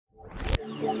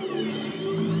Hello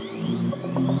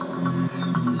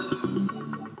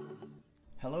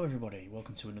everybody,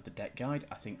 welcome to another deck guide.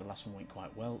 I think the last one went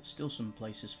quite well, still some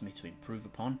places for me to improve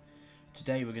upon.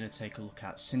 Today we're going to take a look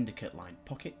at Syndicate line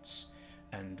pockets,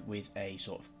 and with a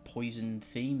sort of poison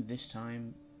theme this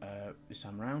time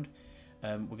around.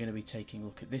 We're going to be taking a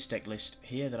look at this deck list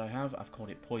here that I have. I've called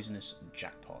it Poisonous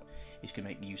Jackpot. It's going to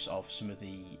make use of some of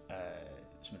the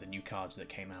new cards that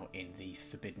came out in the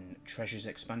Forbidden Treasures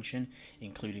expansion,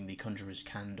 including the Conjurer's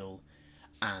Candle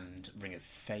and Ring of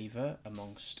Favour,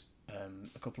 amongst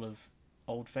a couple of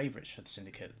old favourites for the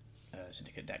Syndicate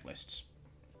deck lists.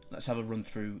 Let's have a run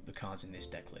through the cards in this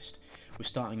deck list. We're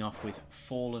starting off with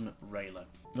Fallen Railer.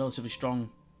 Relatively strong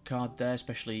card there,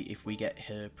 especially if we get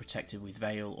her protected with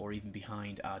Veil or even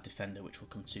behind our defender, which we'll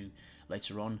come to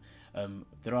later on.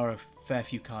 There are a fair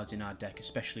few cards in our deck,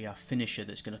 especially our finisher,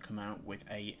 that's going to come out with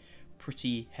a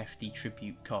pretty hefty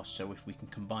tribute cost, so if we can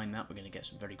combine that, we're going to get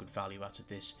some very good value out of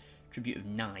this. Tribute of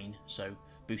 9, so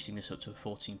boosting this up to a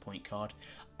 14-point card.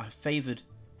 I favoured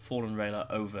Fallen Railer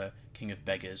over King of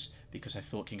Beggars because I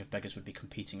thought King of Beggars would be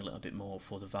competing a little bit more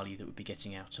for the value that we'd be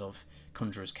getting out of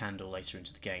Conjurer's Candle later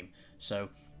into the game. So,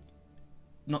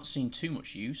 not seen too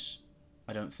much use,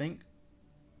 I don't think.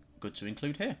 Good to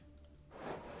include here.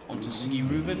 On to Siggy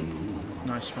Reuben.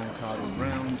 Nice strong card all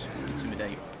round.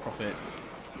 Intimidate, profit,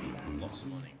 lots of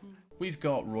money. We've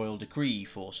got Royal Decree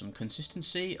for some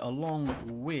consistency, along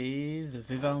with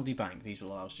Vivaldi Bank. These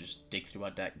will allow us to just dig through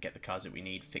our deck, get the cards that we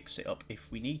need, fix it up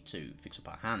if we need to. Fix up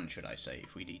our hand, should I say,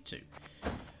 if we need to.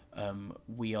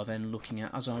 We are then looking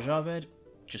at Azar Javed,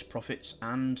 just profits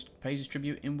and pays his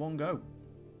tribute in one go.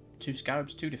 2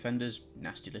 Scarabs, 2 Defenders,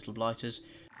 nasty little blighters.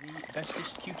 The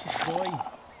bestest, cutest boy,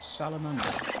 Salamander.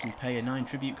 We pay a 9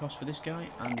 tribute cost for this guy,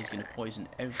 and he's going to poison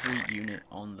every unit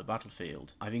on the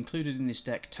battlefield. I've included in this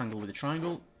deck Tangle with a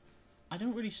Triangle. I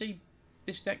don't really see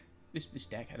this deck,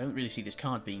 I don't really see this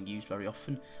card being used very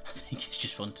often. I think it's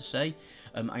just fun to say.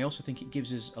 I also think it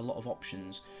gives us a lot of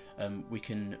options. We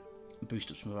can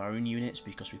boost up some of our own units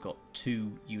because we've got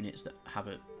 2 units that have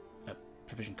a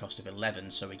provision cost of 11,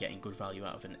 so we're getting good value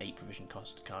out of an 8 provision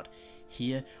cost card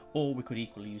here, or we could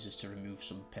equally use this to remove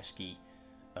some pesky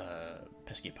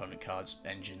opponent cards,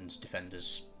 engines,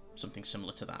 defenders, something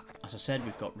similar to that. As I said,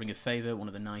 we've got Ring of Favour, one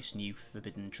of the nice new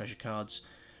Forbidden Treasure cards,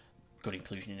 good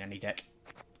inclusion in any deck.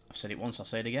 I've said it once, I'll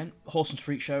say it again. Horse and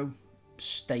Freak Show,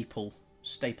 staple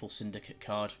Syndicate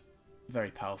card,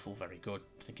 very powerful, very good.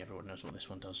 I think everyone knows what this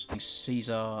one does.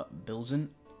 Caesar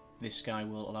Bilzen. This guy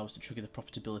will allow us to trigger the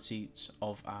profitability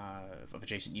of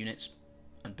adjacent units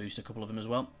and boost a couple of them as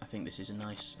well. I think this is a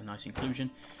nice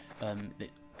inclusion that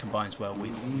combines well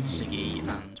with Siggy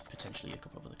and potentially a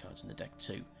couple of other cards in the deck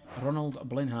too. Ronald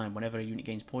Blenheim, whenever a unit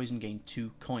gains poison, gain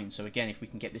 2 coins. So again, if we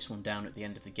can get this one down at the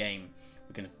end of the game,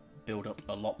 we're going to build up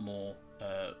a lot more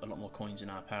coins in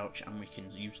our pouch, and we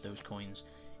can use those coins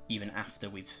even after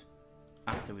we've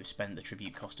spent the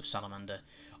tribute cost of Salamander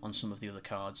on some of the other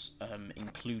cards,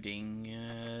 including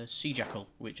Sea Jackal,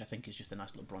 which I think is just a nice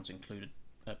little bronze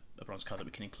card that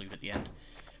we can include at the end.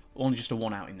 Only just a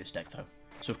 1 out in this deck though.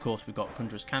 So of course we've got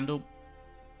Conjurer's Candle,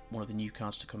 one of the new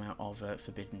cards to come out of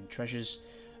Forbidden Treasures.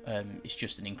 It's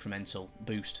just an incremental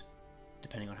boost.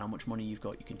 Depending on how much money you've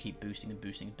got, you can keep boosting and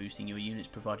boosting and boosting your units,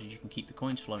 provided you can keep the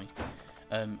coins flowing.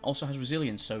 Also has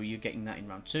Resilience, so you're getting that in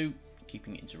round 2,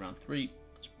 keeping it into round 3.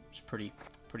 It's pretty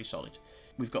solid.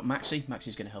 We've got Maxi.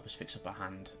 Maxi's going to help us fix up our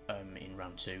hand in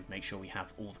round 2. Make sure we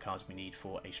have all the cards we need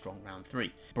for a strong round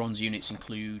 3. Bronze units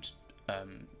include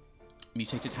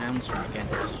Mutated Hounds, again,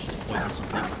 just to poison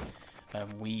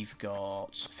something. We've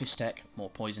got Fistek, more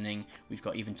poisoning. We've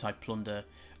got Eventide Plunder.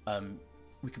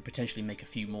 We could potentially make a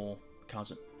few more cards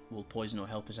that will poison or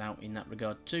help us out in that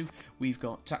regard too. We've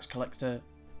got Tax Collector,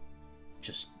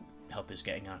 just help us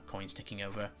getting our coins ticking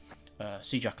over.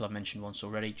 Sea Jackal I've mentioned once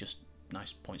already, just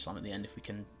nice point slam at the end if we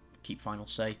can keep final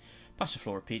say.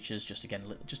 Passiflora Peaches, just again,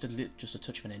 just a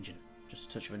touch of an engine. Just a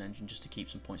touch of an engine just to keep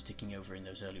some points ticking over in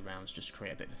those early rounds, just to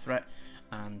create a bit of a threat.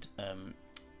 And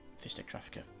Fistek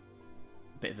Trafficker.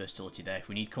 A bit of versatility there. If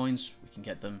we need coins, we can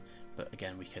get them, but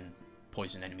again, we can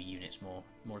poison enemy units more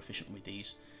efficiently with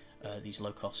these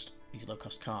low cost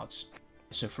cards.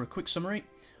 So for a quick summary,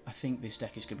 I think this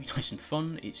deck is going to be nice and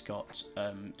fun. It's got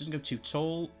doesn't go too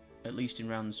tall, at least in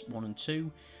rounds 1 and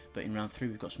 2, but in round 3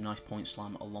 we've got some nice point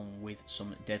slam along with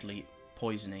some deadly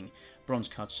poisoning. Bronze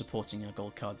cards supporting our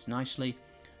gold cards nicely.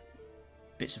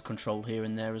 Bits of control here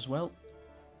and there as well.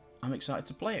 I'm excited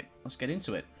to play it. Let's get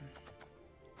into it.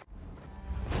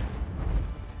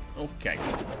 Okay.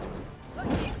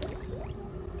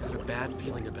 Got a bad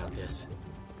feeling about this.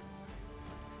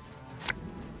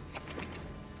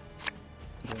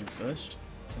 wound first.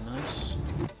 Nice.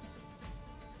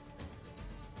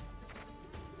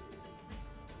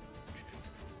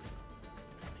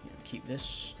 Keep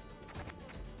this.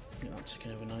 Get that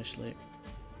ticking over nicely.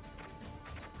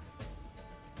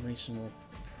 We need some more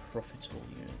profitable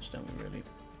units, don't we, really?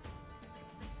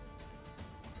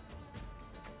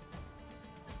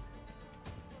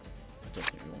 I don't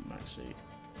think we want Maxi.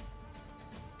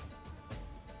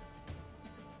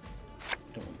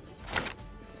 Don't want...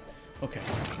 Okay,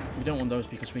 we don't want those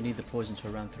because we need the poisons for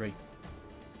round 3.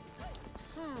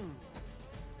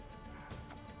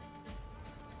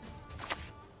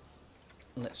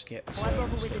 Let's get why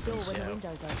bother with the door when the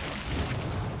window's open?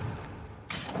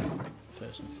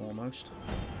 First and foremost.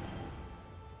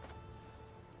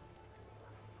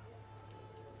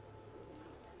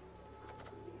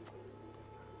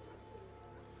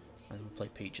 And we'll play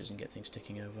Peaches and get things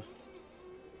ticking over.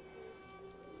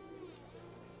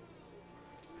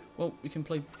 Well, we can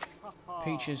play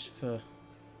Peaches for...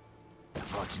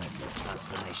 Fortunately,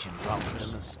 transformation robs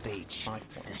them of speech. 5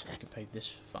 points. We can pay this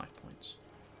for 5 points.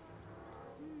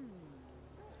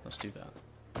 Let's do that.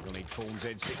 We'll need Fawn's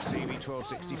Z6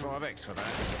 CV1265X for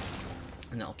that.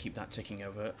 And that'll keep that ticking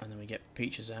over, and then we get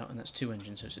Peaches out, and that's 2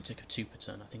 engines, so it's a tick of 2 per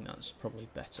turn. I think that's probably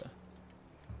better.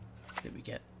 Did we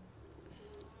get...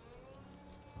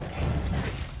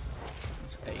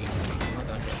 That's 8. Like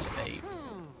that gets 8.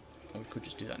 Or we could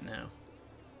just do that now.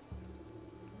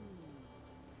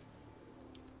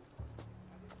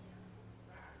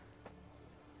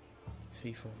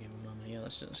 Fee for give mana. Yeah,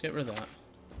 let's get rid of that.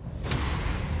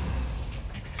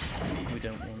 We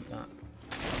don't want that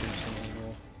boosting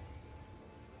anymore.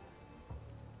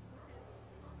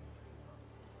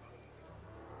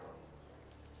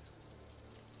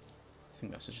 I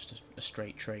think that's just a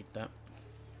straight trade, that.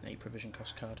 A provision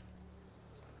cost card.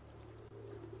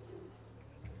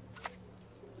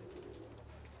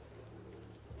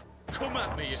 Come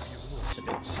at me if you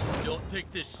want. Don't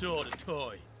think this sword a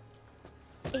toy.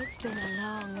 It's been a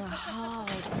long, hard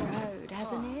road,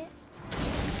 hasn't it?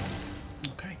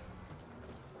 Okay.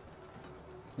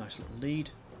 Nice little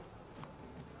lead.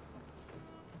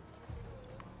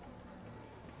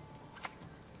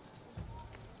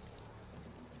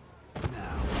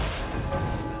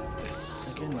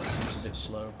 Again, that seems a bit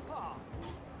slow.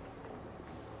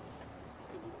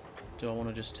 Do I want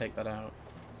to just take that out?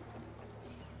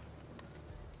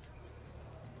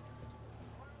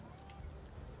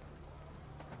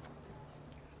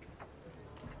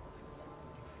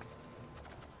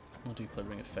 I'll do play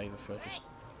Ring of Favour for just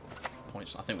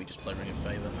points. I think we just play Ring of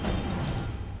Favour.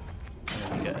 And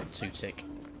then we get a 2-tick. 2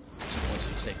 points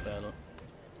a tick there, look.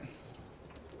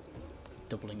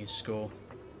 Doubling his score.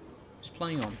 He's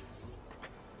playing on.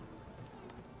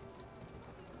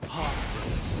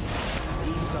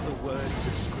 These are the words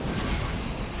of Scripture.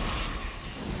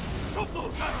 Drop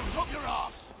those arrows up your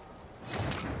ass!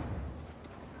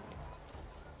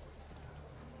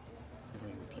 We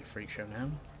play Freak Show now.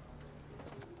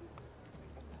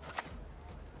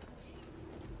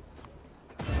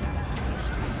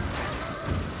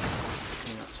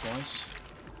 Twice.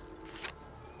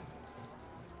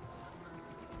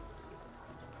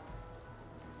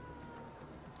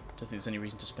 Don't think there's any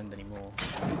reason to spend any more.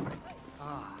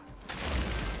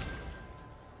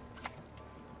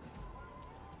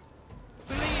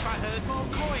 Believe I heard more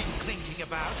coin clinking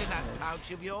about in that pouch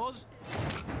of yours.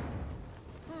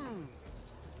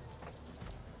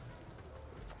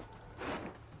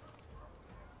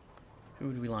 Who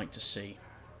would we like to see?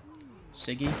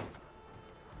 Siggy?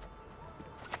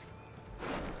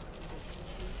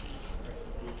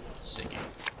 Siggy.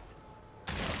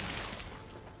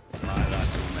 I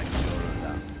like to make sure of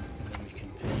that. And then we can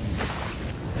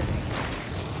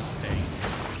pay.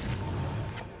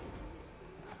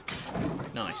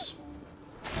 Nice.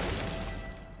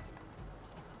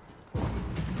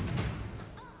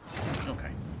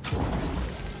 Okay.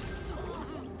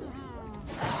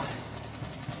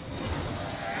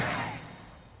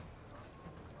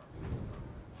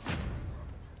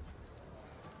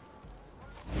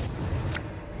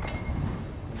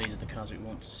 These are the cards we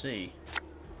want to see.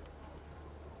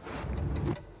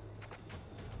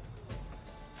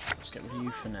 Let's get rid of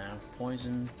you for now.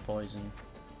 Poison, poison.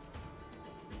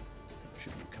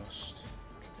 Tribute cost.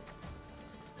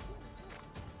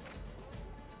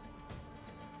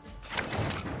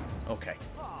 Okay.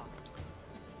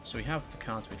 So we have the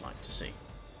cards we'd like to see.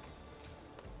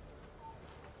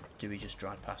 Do we just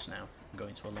drive past now and go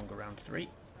into a longer round 3?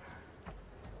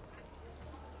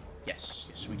 Yes,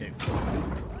 yes we do.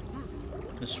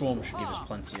 The swarm should give us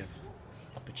plenty of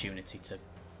opportunity to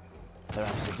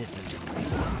Perhaps a different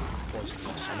ingredient. poison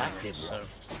this. An active So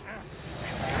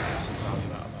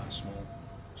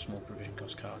small provision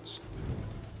cost cards.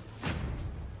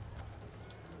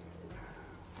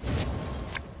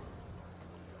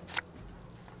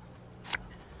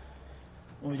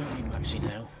 Well, we don't need Maxi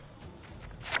now.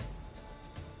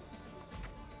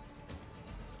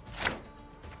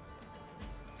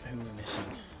 Who are we missing?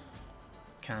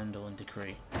 Candle and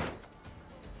Decree.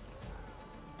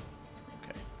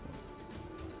 Okay.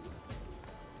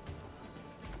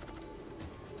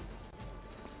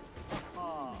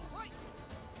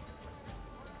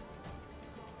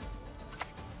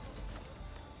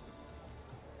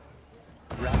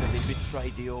 Rather they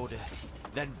betrayed the order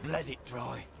than bled it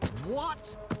dry.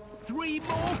 What? 3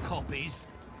 more copies?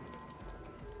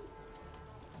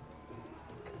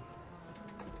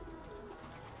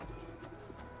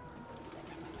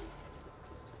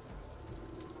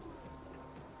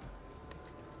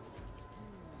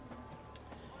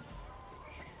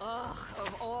 Ugh,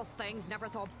 of all things, never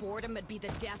thought boredom would be the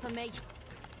death of me.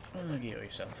 Get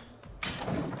yourself.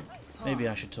 Maybe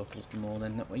I should talk a little more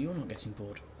then, that way you're not getting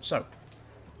bored. So,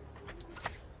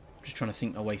 just trying to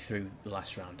think our way through the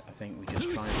last round. I think we just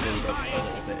try and build up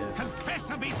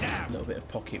a little bit of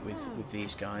pocket with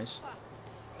these guys.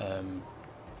 I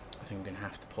think we're going to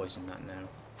have to poison that now.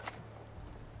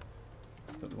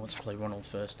 But we want to play Ronald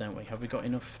first, don't we? Have we got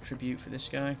enough tribute for this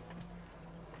guy?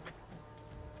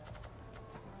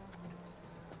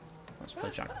 Let's play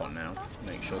Jackpot now,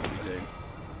 make sure that we do.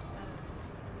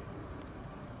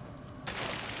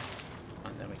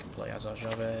 And then we can play Azar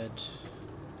Javed.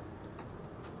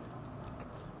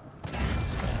 Bad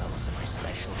smells are my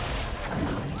specialty.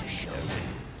 Allow me to show you.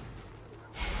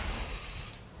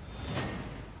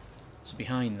 So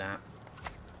behind that,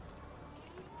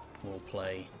 we'll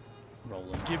play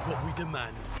Roland. Give what we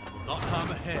demand. Not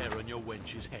harm a hair on your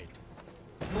wench's head.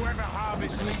 Whoever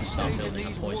harvests these Start stays in building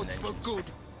these our poison woods for engines. good.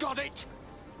 Got it?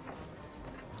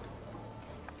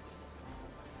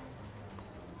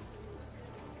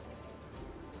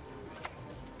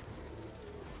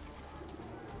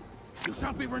 You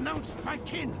shall be renounced by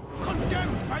kin,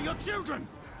 condemned by your children.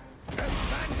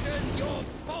 Abandon your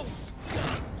false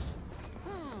gods.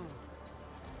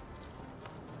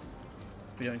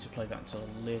 We don't need to play that until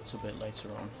a little bit later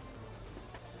on.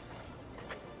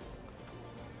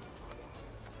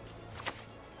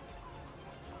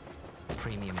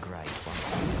 Premium grade, one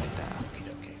like that. Okie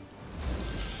dokie.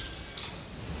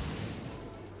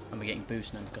 And we're getting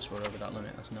boost now because we're over that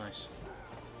limit, that's nice.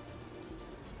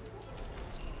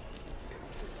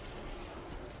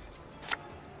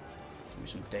 Maybe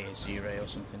some Deus Irae or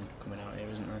something coming out here,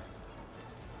 isn't there?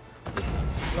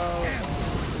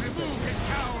 Remove his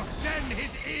cowl, send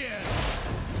his ears.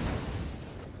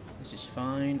 This is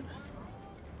fine.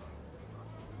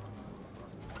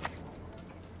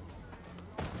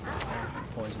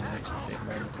 Poison the next big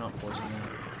one. We can't poison that.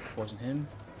 Poison him.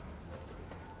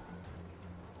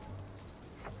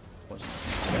 Poison that.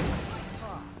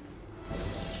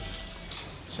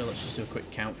 So let's just do a quick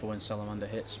count for when Salamander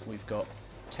hits. We've got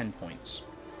 10 points.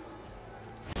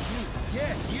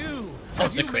 Yes, you. Oh, Have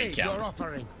it's a you quick made count. your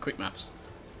offering? Quick maps.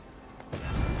 That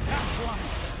one.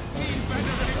 He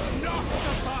better is not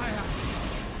the fire.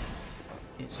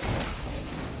 It's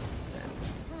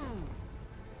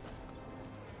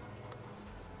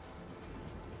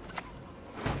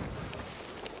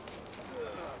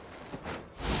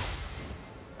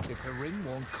If the ring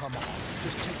won't come off,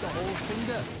 just take the whole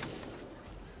finger.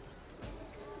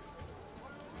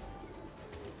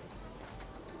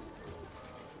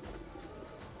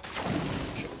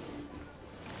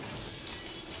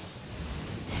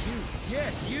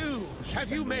 Yes, you!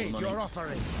 Have you made your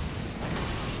offering?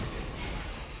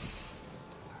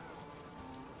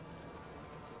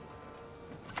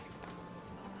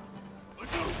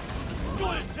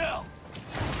 Tell!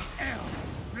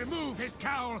 Elf, remove his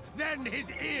cowl, then his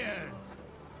ears!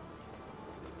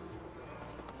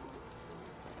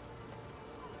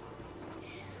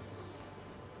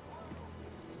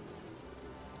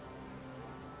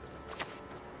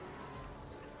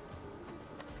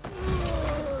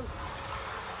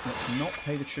 Let's not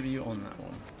pay the tribute on that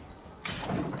one.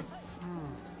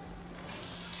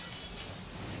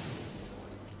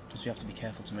 Because we have to be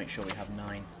careful to make sure we have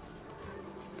 9.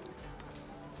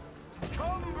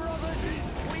 Come,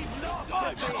 brothers! We've not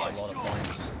That's a lot of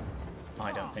points.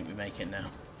 I don't think we make it now.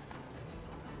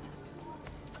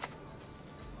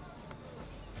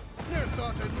 Never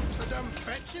thought I'd look so damn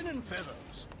fetching in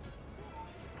feathers.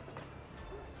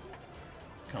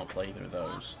 Can't play either of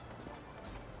those.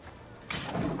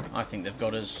 I think they've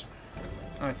got us.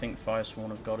 I think Firesworn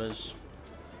have got us.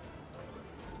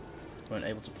 Weren't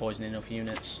able to poison enough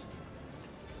units.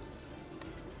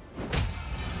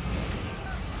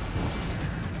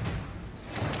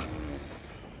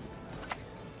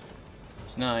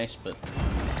 It's nice, but not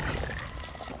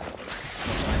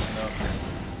nice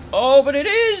enough. Oh, but it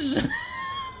is!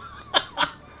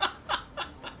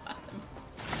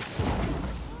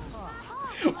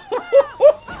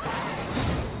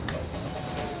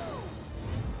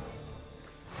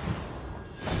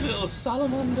 Little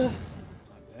salamander.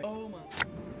 Oh my. I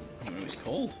don't know what it's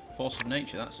called. Force of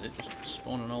nature, that's it. Just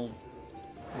spawn an old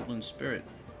woodland spirit.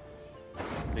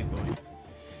 Big boy.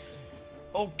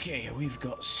 Okay, we've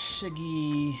got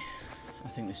Siggy. I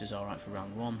think this is alright for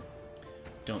round 1.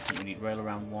 Don't think we need rail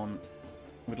around 1.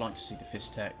 We'd like to see the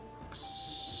Fistex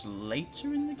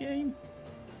later in the game.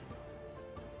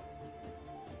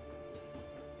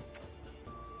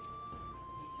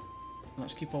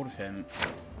 Let's keep hold of him.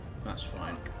 That's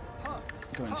fine.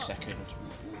 Go in second.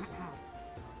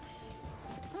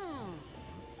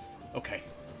 Okay.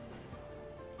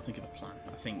 Think of a plan.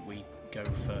 I think we go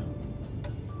for...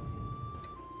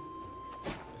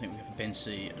 I think we go for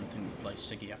Bincy and I think we play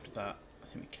Siggy after that. I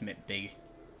think we commit big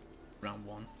round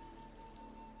 1.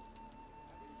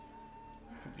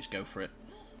 We just go for it.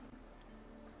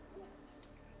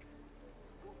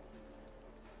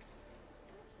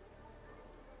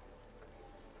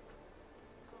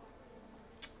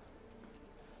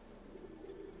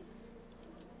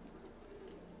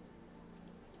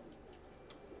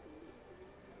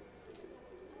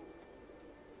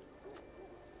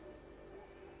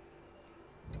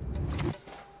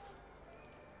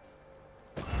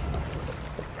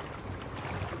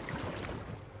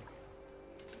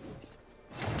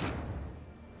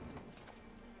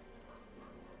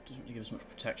 Doesn't really give us much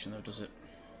protection though, does it?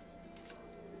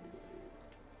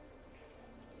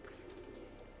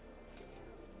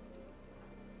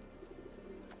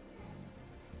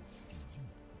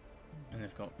 And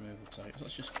they've got removal types.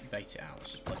 Let's just bait it out.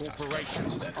 Let's just play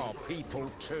Corporations instead. are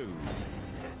people too.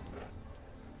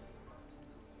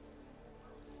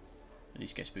 At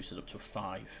least gets boosted up to a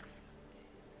 5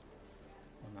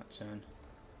 on that turn.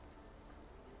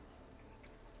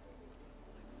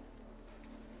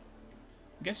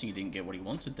 I'm guessing he didn't get what he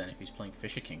wanted then if he's playing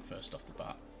Fisher King first off the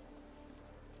bat.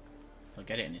 He'll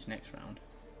get it in his next round.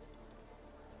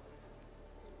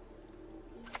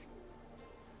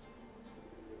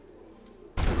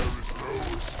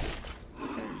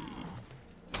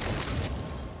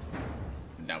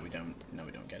 No, we don't. No,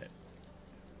 we don't get it.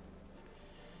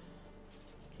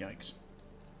 Yikes.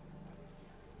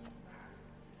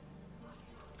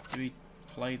 Do we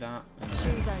play that and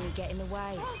then Shoes only get in the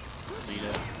way.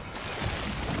 leader?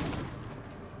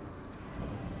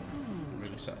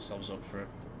 Really set ourselves up for a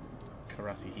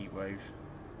Karathi heatwave.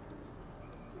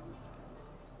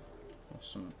 Or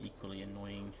some equally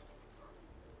annoying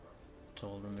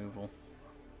toll removal.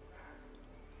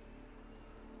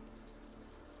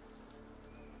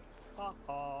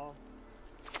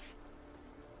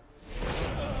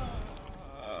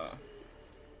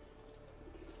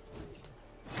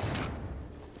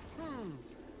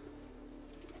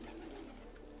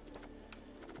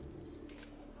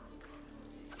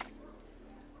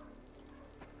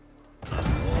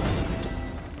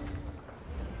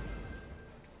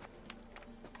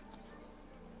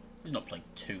 He's not playing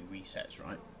 2 resets,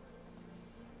 right?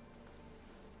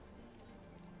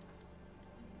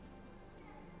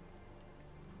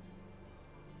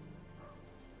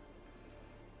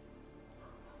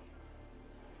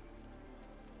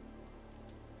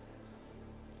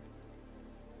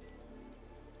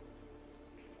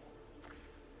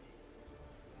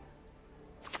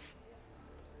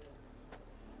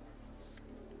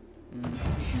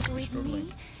 With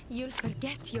me, you'll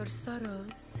forget your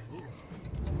sorrows.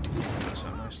 Works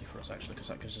out nicely for us actually, because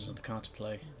that gives us another card to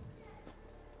play.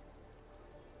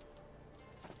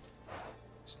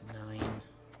 It's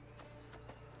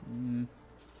 9.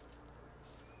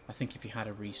 I think if he had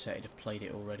a reset, he'd have played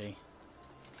it already.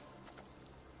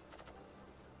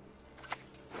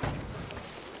 Does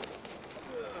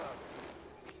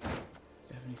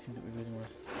he have anything that we really want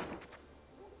to...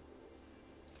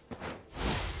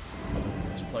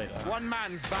 Let's play that. One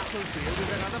man's battlefield is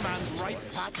another man's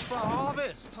ripe patch for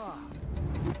harvest.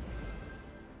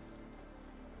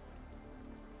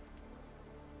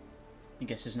 He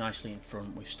gets us nicely in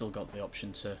front. We've still got the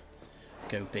option to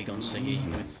go big on Siggy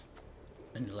with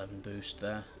an 11 boost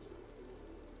there.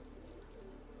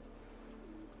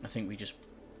 I think we just,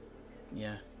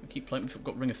 yeah, we keep playing. We've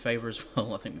got Ring of Favour as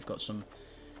well. I think we've got some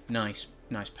nice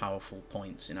powerful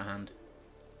points in our hand.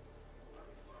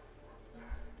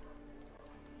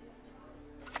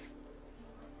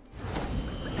 Yeah,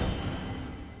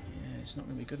 it's not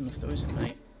going to be good enough though, is it,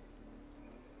 mate?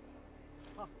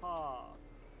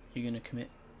 You're going to commit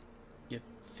your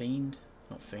Fiend?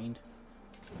 Not Fiend.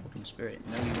 Open spirit.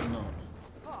 No, you will not.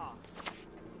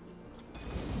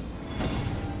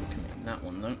 Committing that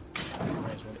one though.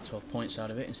 May as well get 12 points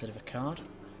out of it instead of a card.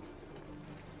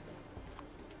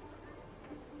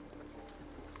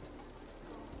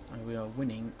 And we are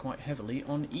winning quite heavily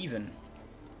on even.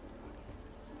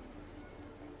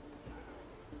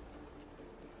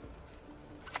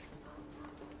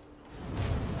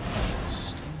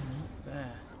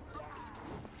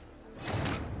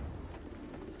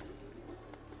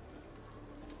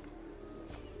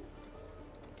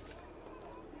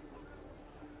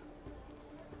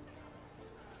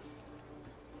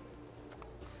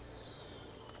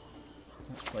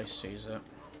 Let's play Caesar.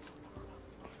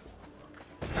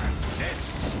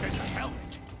 This is a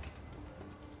helmet.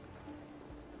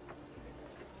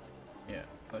 Yeah,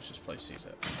 let's just play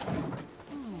Caesar.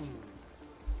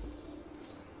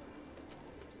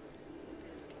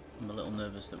 I'm a little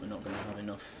nervous that we're not going to have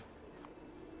enough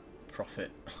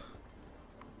profit. I'm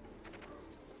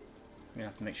going to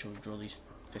have to make sure we draw these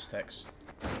fistex.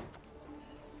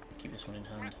 Keep this one in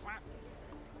hand.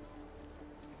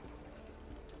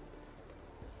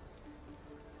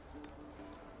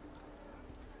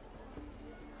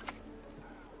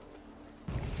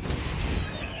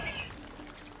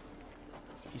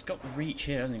 He's got the reach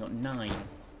here, hasn't he? Got 9.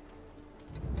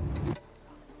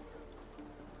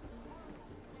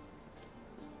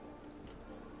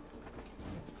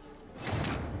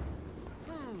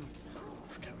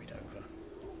 I've carried over.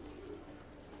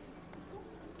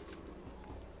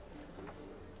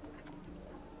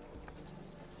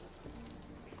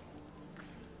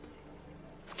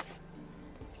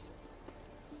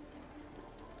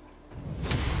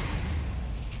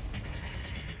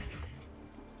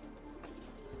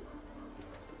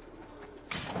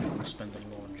 Spend any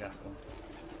more on Jackal.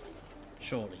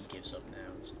 Surely he gives up now.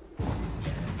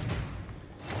 Yeah.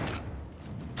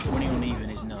 Winning on even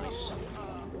is nice.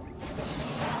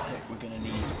 But we're going to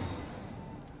need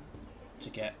to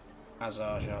get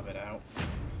Azar Javed out.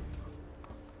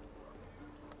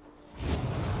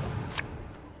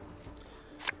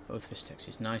 Both Fistex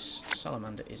is nice.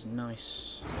 Salamander is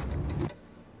nice.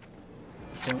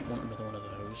 Don't want another one of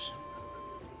those.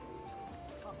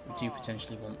 We do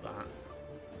potentially want that.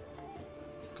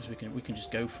 Because we can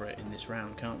just go for it in this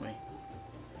round, can't we?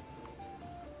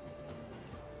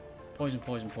 Poison,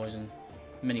 poison, poison.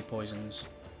 Many poisons.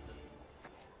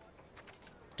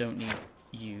 Don't need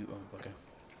you. Oh, bugger.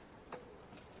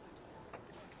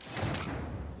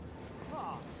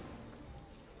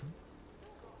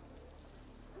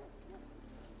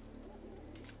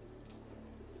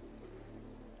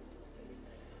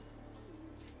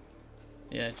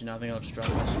 Yeah, do you know, I think I'll just drop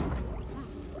this.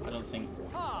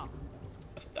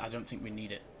 I don't think we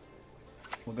need it.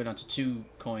 We'll go down to 2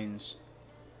 coins,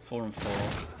 4 and 4.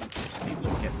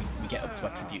 We get up to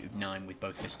attribute of 9 with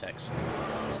both Fistex. So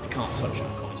we can't touch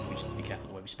our coins, but we just have to be careful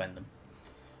the way we spend them.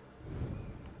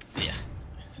 Yeah,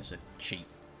 it's a cheap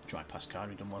dry pass card.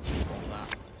 We've done well to keep all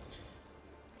that.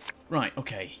 Right,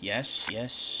 okay, yes,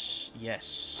 yes,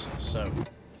 yes. So,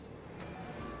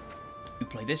 we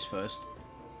play this first.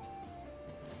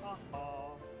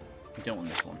 We don't want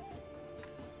this one.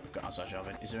 We've got Azar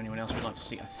Javed. Is there anyone else we'd like to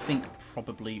see? I think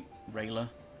probably Rayla.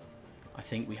 I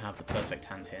think we have the perfect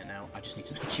hand here now. I just need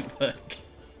to make it work.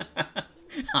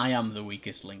 I am the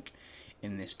weakest link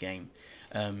in this game.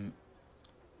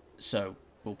 So,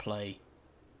 we'll play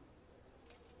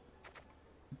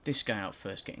this guy out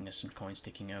first, getting us some coins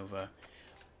ticking over.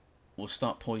 We'll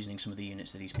start poisoning some of the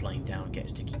units that he's playing down, get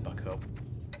us ticking back up.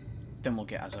 Then we'll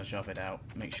get Azar Javed out,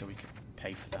 make sure we can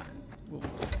pay for that. And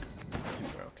I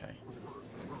think we're okay.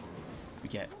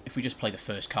 If we just play the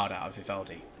first card out of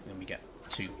Vivaldi, then we get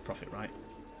 2 profit, right?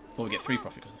 Or we get 3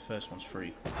 profit because the first one's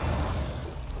free.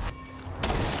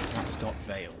 That's got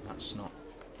Veil. That's not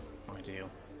ideal.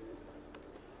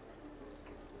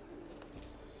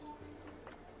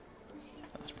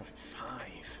 That's profit 5.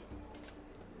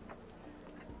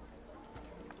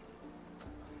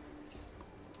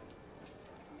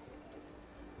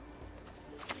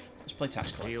 Let's play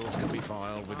tax collector. Deals can be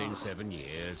filed within 7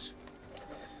 years.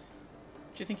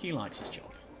 Do you think he likes his job?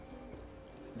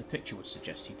 The picture would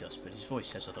suggest he does, but his voice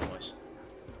says otherwise.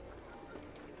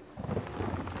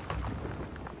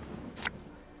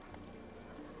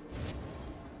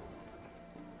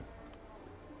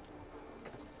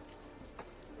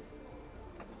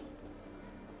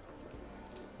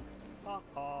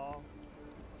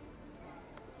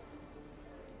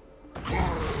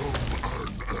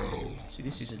 See,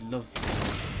 this is a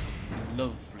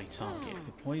lovely target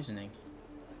for poisoning.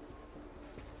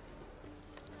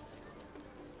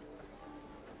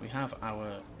 We have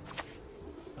our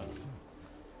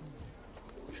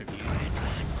tribute.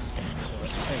 Stand So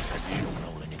let's pay a tribute. seal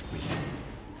roll in it for you.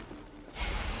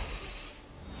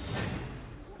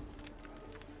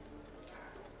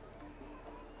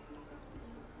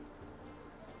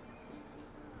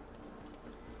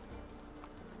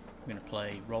 We're going to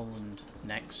play Roland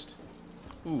next.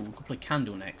 Ooh, we could play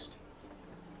Candle next.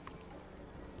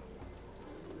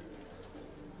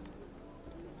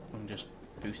 And just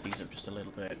boost these up just a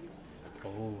little bit.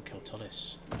 Oh,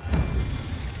 Keltolis.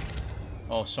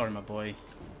 Oh, sorry, my boy.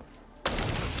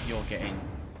 You're getting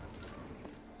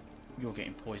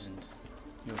poisoned.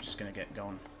 You're just gonna get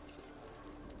gone.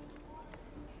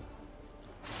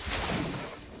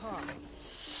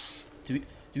 Do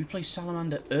we play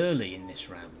Salamander early in this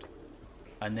round,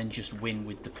 and then just win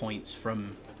with the points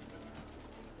from?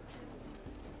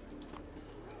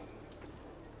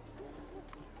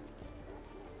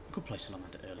 We could play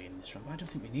Salamander early in this round, but I don't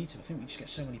think we need to. I think we just get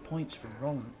so many points from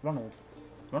Roland.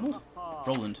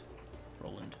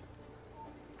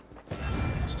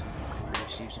 Next time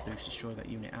receives a boost, destroy that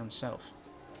unit and self.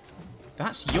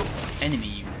 That's your enemy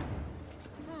unit.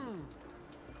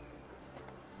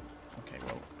 Okay,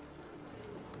 well.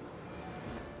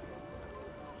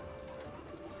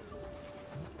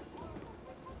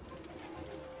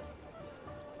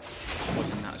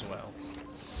 Poison that as well.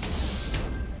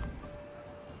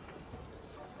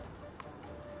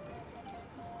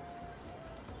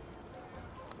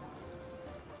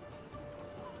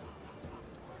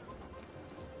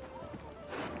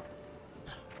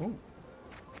 Oh,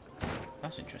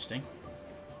 that's interesting.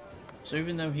 So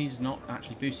even though he's not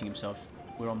actually boosting himself,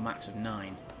 we're on max of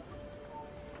 9.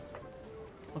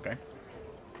 Okay.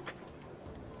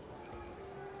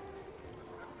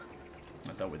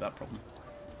 I dealt with that problem.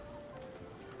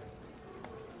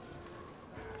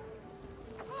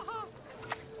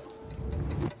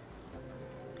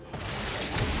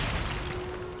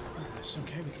 That's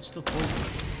okay, we can still poison.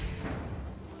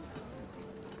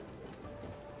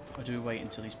 Or do we wait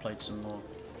until he's played some more?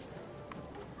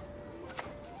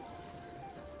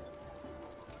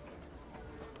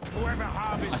 Whoever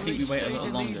harvests I think we wait a stays little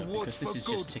in longer these woods because this for is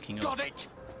good. just ticking up. Got it?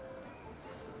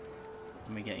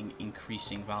 And we're getting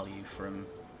increasing value from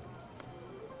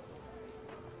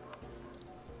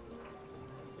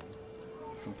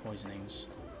poisonings.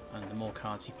 And the more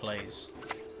cards he plays,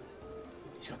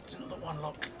 he's got another one.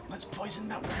 Look, let's poison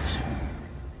that one too.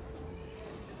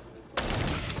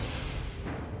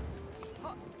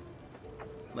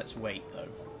 Let's wait though.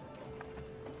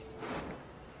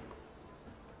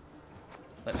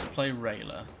 Let's play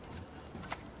Rayla.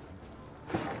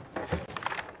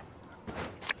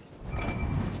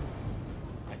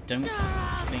 I don't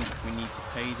think we need to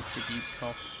pay the tribute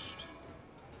cost.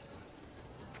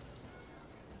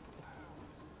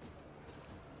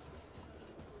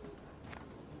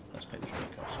 Let's pay the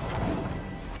tribute cost.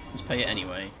 Let's pay it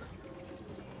anyway.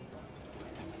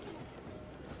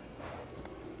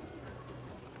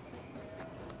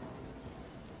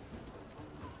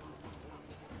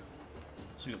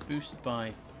 So we got boosted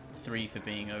by 3 for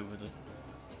being over the...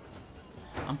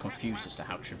 I'm confused as to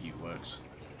how tribute works.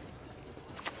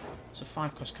 It's a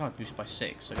 5 cost card boosted by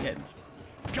 6, so yeah.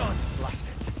 God's blast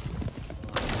it.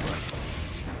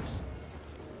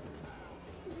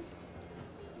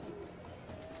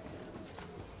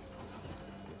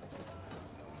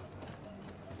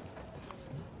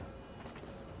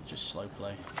 Just slow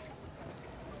play.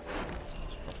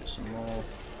 Let's profit some more.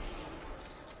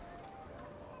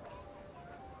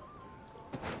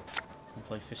 And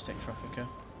play Fistek Trafficker.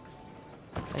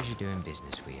 Pleasure doing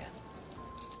business with you.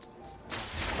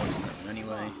 Poison that one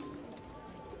anyway.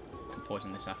 Can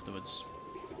poison this afterwards.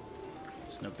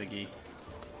 It's no biggie.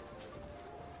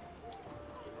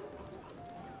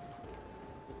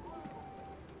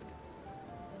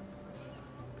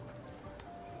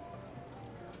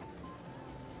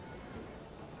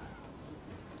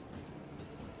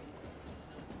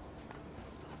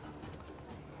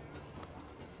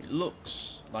 It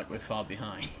looks like we're far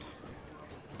behind,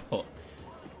 but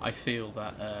I feel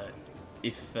that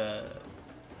if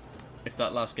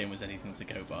that last game was anything to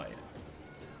go by,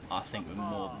 I think we're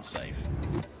more than safe.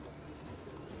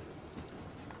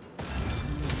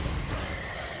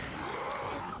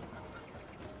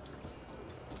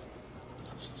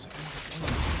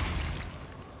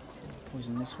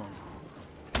 Poison this one.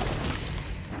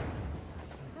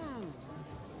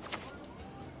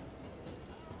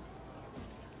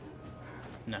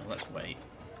 No, let's wait.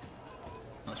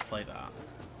 Let's play that.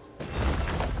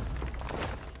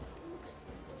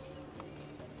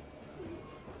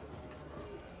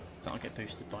 That'll get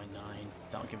boosted by 9.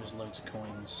 That'll give us loads of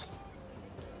coins.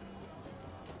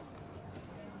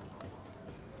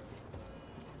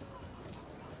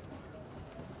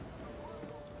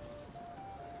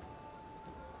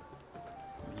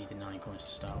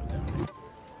 start with them.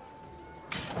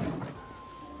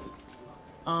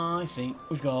 I think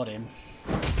we've got him.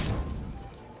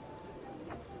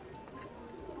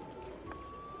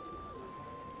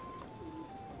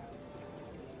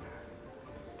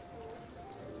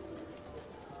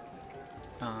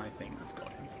 I think we've got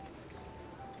him.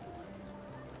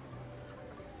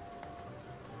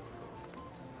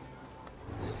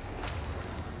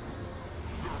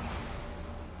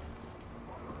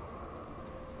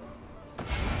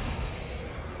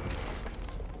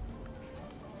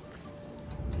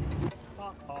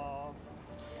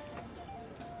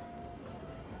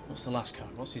 What's the last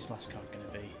card? What's his last card going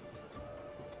to be?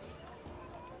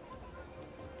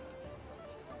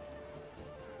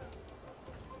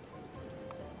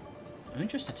 I'm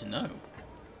interested to know.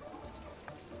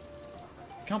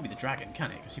 It can't be the dragon,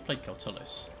 can it? Because he played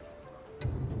Keltullus.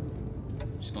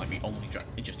 It's like the only dragon.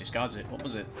 It just discards it. What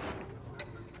was it?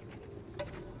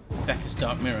 Becca's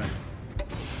Dark Mirror.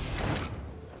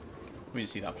 We didn't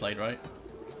see that played, right?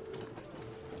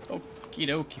 Okie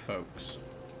dokie, folks.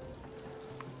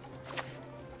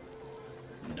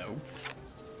 No.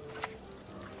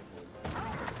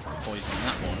 Poison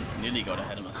that one. Nearly got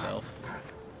ahead of myself.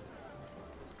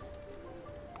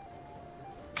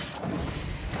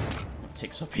 That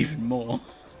ticks up even more.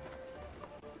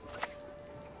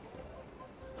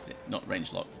 Is it not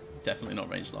range locked? Definitely not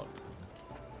range locked.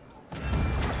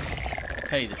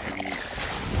 Pay the tribute.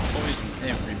 Poison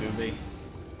every booby.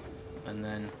 And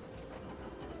then...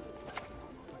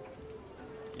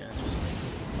 yeah, just...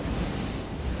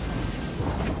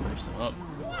 push them up.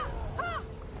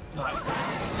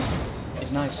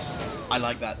 It's nice. I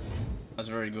like that. That's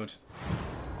very good.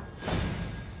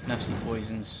 Nasty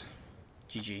poisons.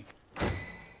 GG.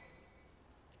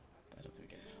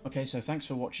 Okay, so thanks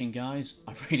for watching, guys.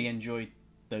 I really enjoyed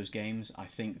those games. I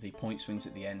think the point swings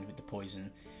at the end with the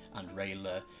poison and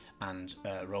Rayla and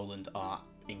Roland are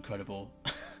incredible.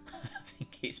 I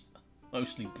think it's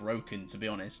mostly broken, to be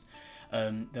honest.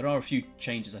 There are a few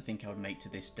changes I think I would make to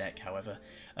this deck, however.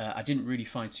 I didn't really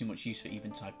find too much use for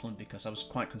Eventide Plum because I was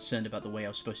quite concerned about the way I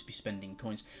was supposed to be spending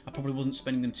coins. I probably wasn't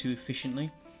spending them too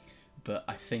efficiently, but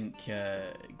I think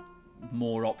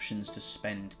more options to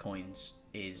spend coins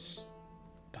is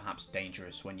perhaps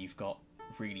dangerous when you've got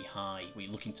really high, when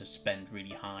you're looking to spend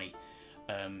really high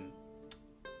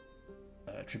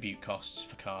tribute costs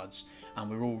for cards,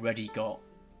 and we've already got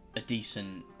a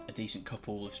decent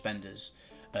couple of spenders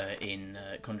in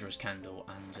Conjurer's Candle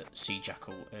and Sea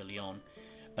Jackal early on.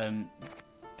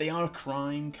 They are a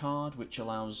crime card, which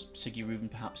allows Siggy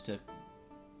Reuven perhaps to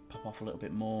pop off a little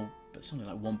bit more, but something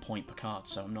like 1 point per card,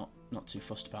 so I'm not too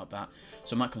fussed about that.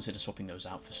 So I might consider swapping those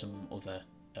out for some other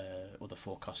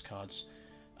 4-cost cards.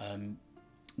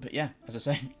 But yeah, as I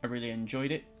say, I really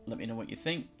enjoyed it. Let me know what you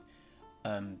think.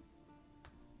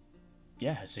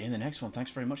 Yeah, see you in the next one.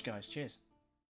 Thanks very much, guys. Cheers.